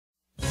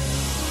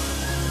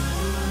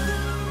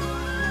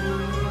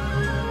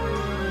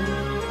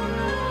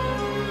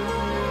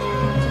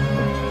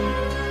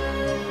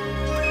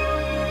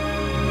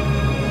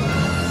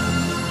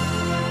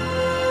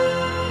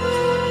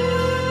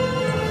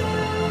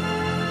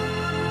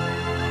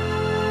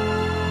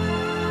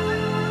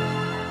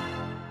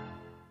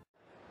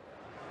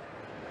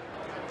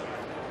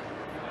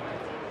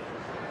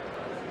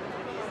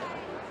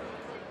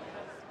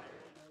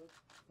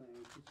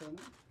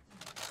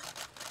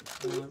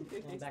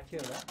And back here,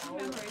 right?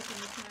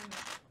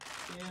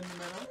 In the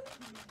middle.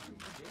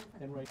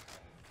 And right.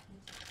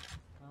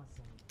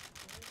 Awesome.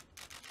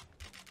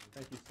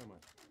 Thank you so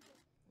much.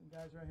 And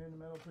guys, right here in the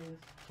middle, please.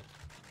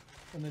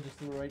 And then just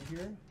do it right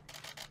here.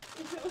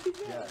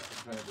 Yeah,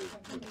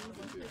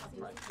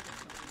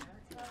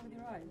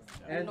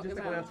 And just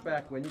a glance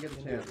back when you get a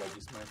chance. like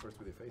you smile first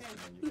with your face and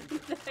then you can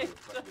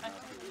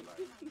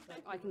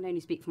I can only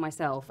speak for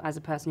myself as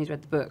a person who's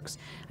read the books.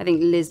 I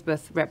think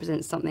Lisbeth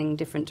represents something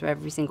different to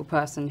every single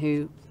person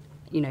who,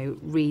 you know,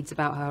 reads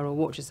about her or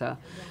watches her.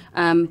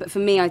 But for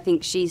me, I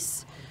think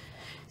she's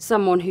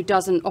someone who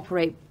doesn't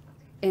operate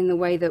in the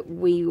way that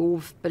we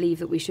all believe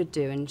that we should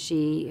do, and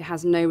she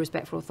has no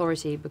respect for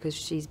authority because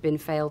she's been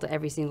failed at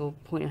every single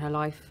point in her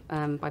life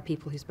by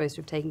people who are supposed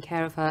to have taken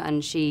care of her,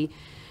 and she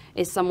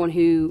is someone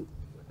who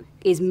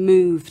is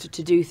moved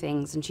to do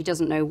things and she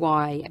doesn't know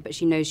why, but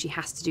she knows she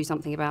has to do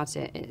something about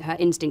it. Her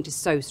instinct is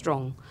so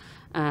strong,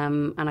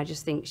 and I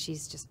just think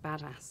she's just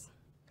badass.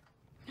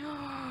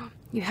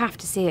 You have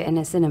to see it in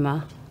a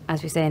cinema,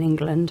 as we say in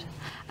England.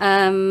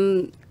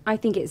 I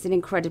think it's an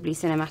incredibly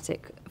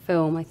cinematic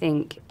film. I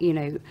think, you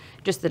know,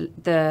 just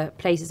the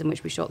places in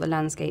which we shot, the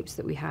landscapes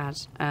that we had,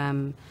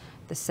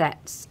 the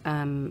sets,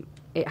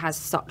 it has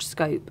such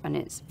scope and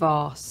it's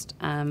vast.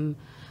 And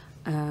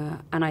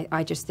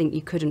I just think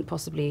you couldn't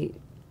possibly,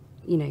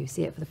 you know,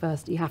 see it for the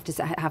first. You have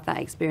to have that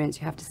experience.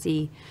 You have to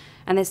see,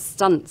 and there's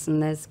stunts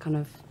and there's kind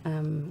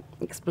of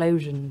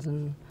explosions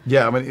and.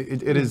 Yeah, I mean,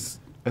 it is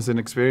as an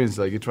experience.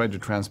 Like you try to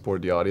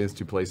transport the audience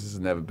to places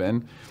it's never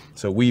been.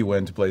 So we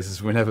went to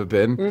places we've never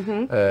been,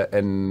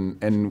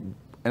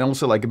 and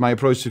also, like, my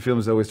approach to film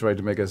is always try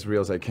to make as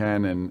real as I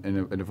can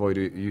and avoid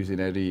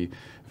using any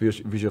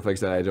visual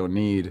effects that I don't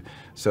need.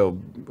 So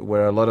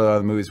where a lot of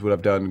other movies would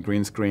have done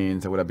green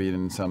screens, or would have been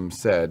in some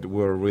set,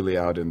 we're really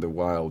out in the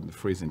wild,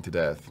 freezing to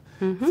death.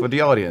 For the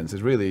audience,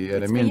 it's really,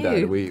 and I mean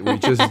that, we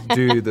just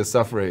do the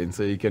suffering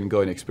so you can go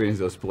and experience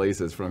those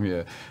places from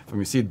your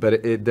seat.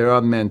 But they're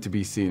not meant to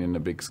be seen in a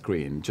big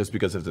screen, just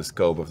because of the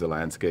scope of the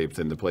landscapes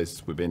and the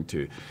places we've been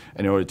to.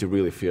 And in order to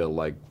really feel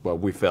like what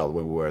we felt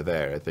when we were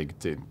there, I think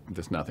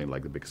there's nothing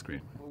like the big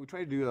screen. What we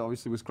try to do,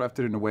 obviously, was craft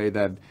it in a way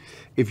that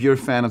if you're a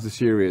fan of the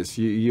series,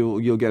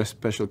 you'll get a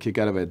special kick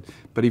out of it.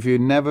 But if you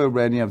never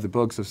read any of the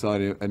books or saw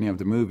any of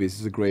the movies,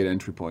 it's a great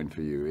entry point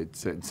for you.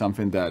 It's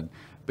something that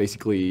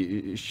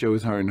basically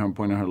shows her in her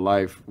point in her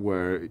life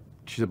where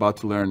she's about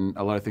to learn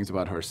a lot of things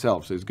about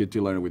herself. So it's good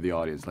to learn it with the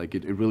audience. Like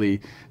it really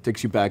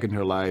takes you back in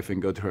her life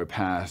and go to her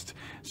past.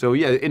 So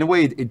yeah, in a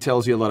way, it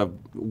tells you a lot of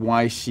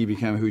why she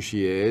became who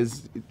she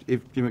is.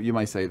 If you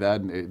might say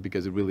that,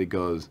 because it really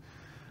goes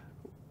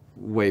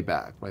way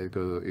back, right? It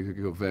goes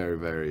very,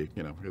 very,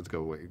 you know,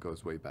 it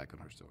goes way back on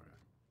her story.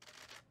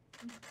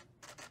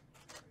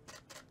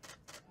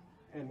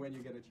 And when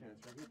you get a chance,